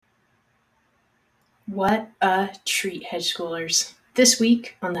What a treat, hedge schoolers. This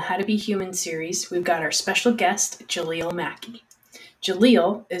week on the How to Be Human series, we've got our special guest, Jaleel Mackey.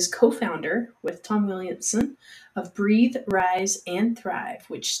 Jaleel is co-founder with Tom Williamson of Breathe, Rise, and Thrive,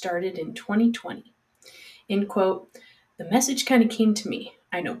 which started in 2020. In quote, the message kind of came to me.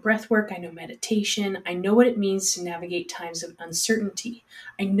 I know breath work, I know meditation, I know what it means to navigate times of uncertainty.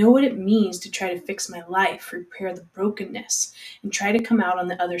 I know what it means to try to fix my life, repair the brokenness, and try to come out on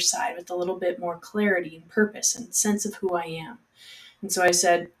the other side with a little bit more clarity and purpose and sense of who I am. And so I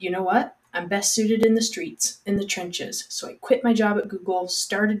said, you know what? I'm best suited in the streets, in the trenches. So I quit my job at Google,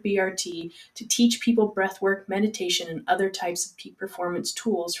 started BRT to teach people breathwork, meditation, and other types of peak performance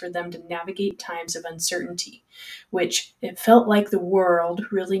tools for them to navigate times of uncertainty, which it felt like the world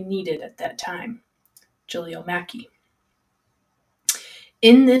really needed at that time. Jaleel Mackey.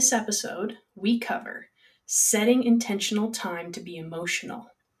 In this episode, we cover setting intentional time to be emotional,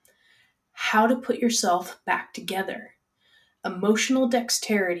 how to put yourself back together, emotional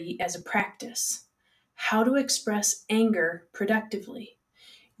dexterity as a practice, how to express anger productively,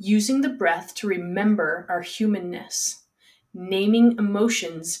 using the breath to remember our humanness, naming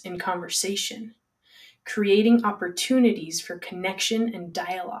emotions in conversation, creating opportunities for connection and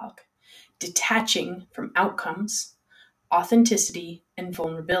dialogue, detaching from outcomes, authenticity, and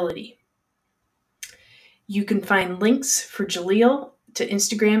vulnerability. You can find links for Jaleel to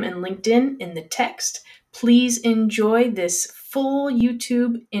Instagram and LinkedIn in the text. Please enjoy this full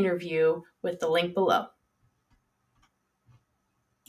YouTube interview with the link below.